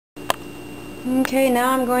Okay,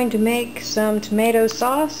 now I'm going to make some tomato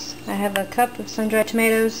sauce. I have a cup of sun-dried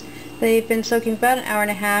tomatoes. They've been soaking about an hour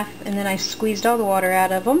and a half, and then I squeezed all the water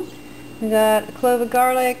out of them. We got a clove of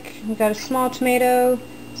garlic, we got a small tomato,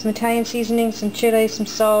 some Italian seasoning, some chili, some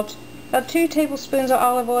salt, about 2 tablespoons of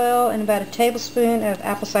olive oil, and about a tablespoon of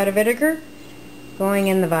apple cider vinegar going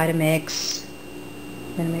in the Vitamix.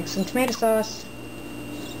 I'm going to make some tomato sauce.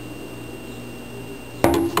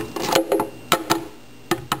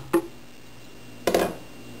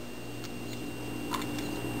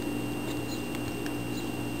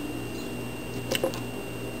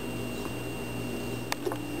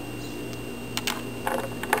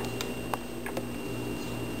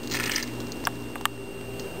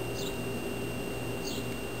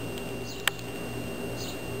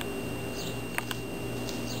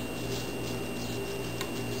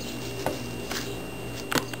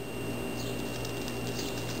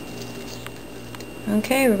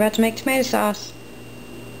 Okay, we're about to make tomato sauce.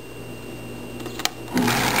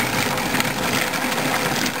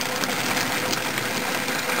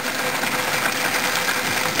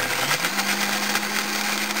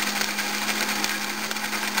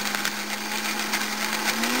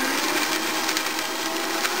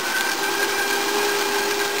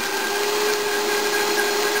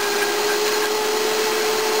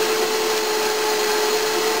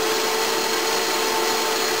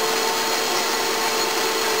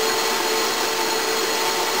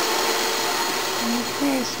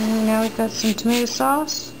 Okay, so now we've got some tomato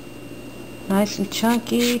sauce. Nice and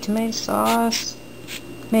chunky tomato sauce.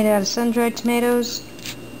 Made out of sun-dried tomatoes.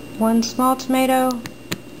 1 small tomato.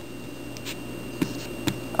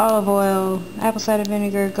 Olive oil, apple cider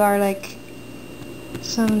vinegar, garlic.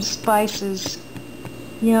 Some spices.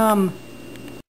 Yum!